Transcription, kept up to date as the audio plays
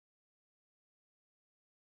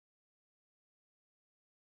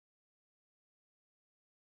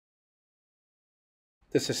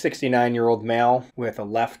This is a 69-year-old male with a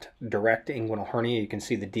left direct inguinal hernia. You can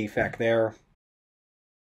see the defect there.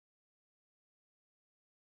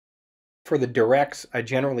 For the directs, I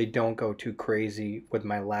generally don't go too crazy with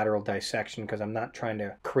my lateral dissection because I'm not trying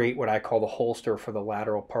to create what I call the holster for the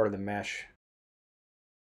lateral part of the mesh.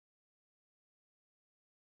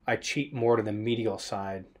 I cheat more to the medial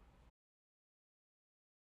side.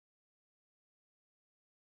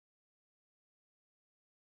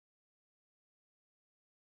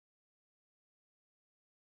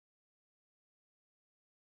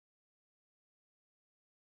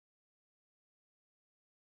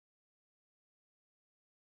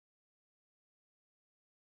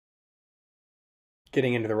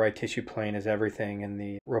 Getting into the right tissue plane is everything in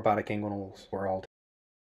the robotic inguinals world.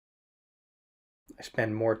 I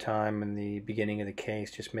spend more time in the beginning of the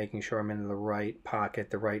case just making sure I'm in the right pocket,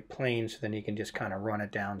 the right plane, so then you can just kind of run it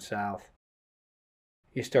down south.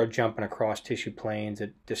 You start jumping across tissue planes,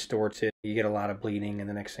 it distorts it, you get a lot of bleeding, and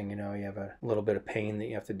the next thing you know, you have a little bit of pain that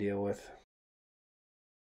you have to deal with.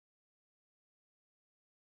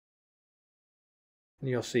 And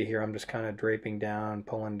you'll see here I'm just kind of draping down,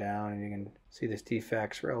 pulling down, and you can see this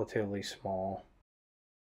defect's relatively small.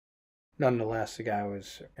 Nonetheless, the guy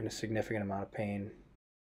was in a significant amount of pain.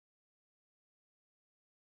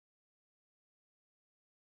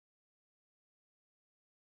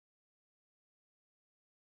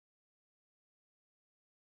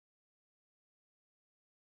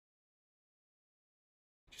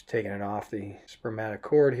 Just taking it off the spermatic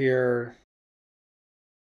cord here.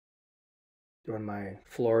 Doing my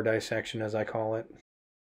floor dissection, as I call it.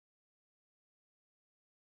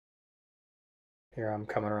 Here I'm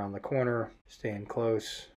coming around the corner, staying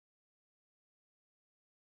close.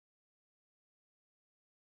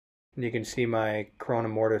 And you can see my corona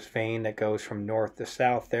mortis vein that goes from north to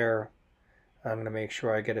south there. I'm going to make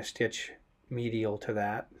sure I get a stitch medial to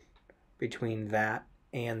that, between that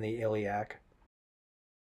and the iliac.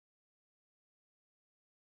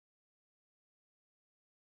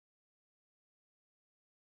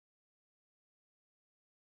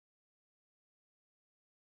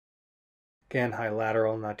 Again, high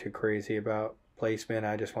lateral, not too crazy about placement.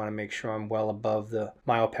 I just want to make sure I'm well above the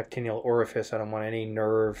myopectineal orifice. I don't want any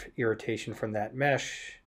nerve irritation from that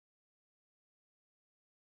mesh.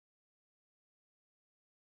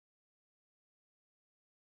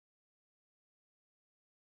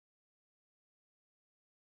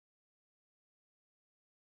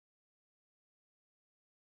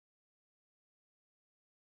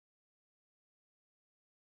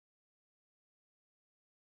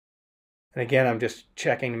 And again, I'm just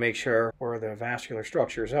checking to make sure where the vascular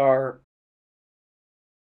structures are.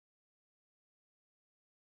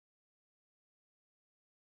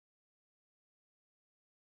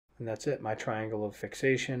 And that's it, my triangle of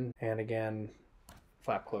fixation. And again,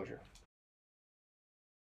 flap closure.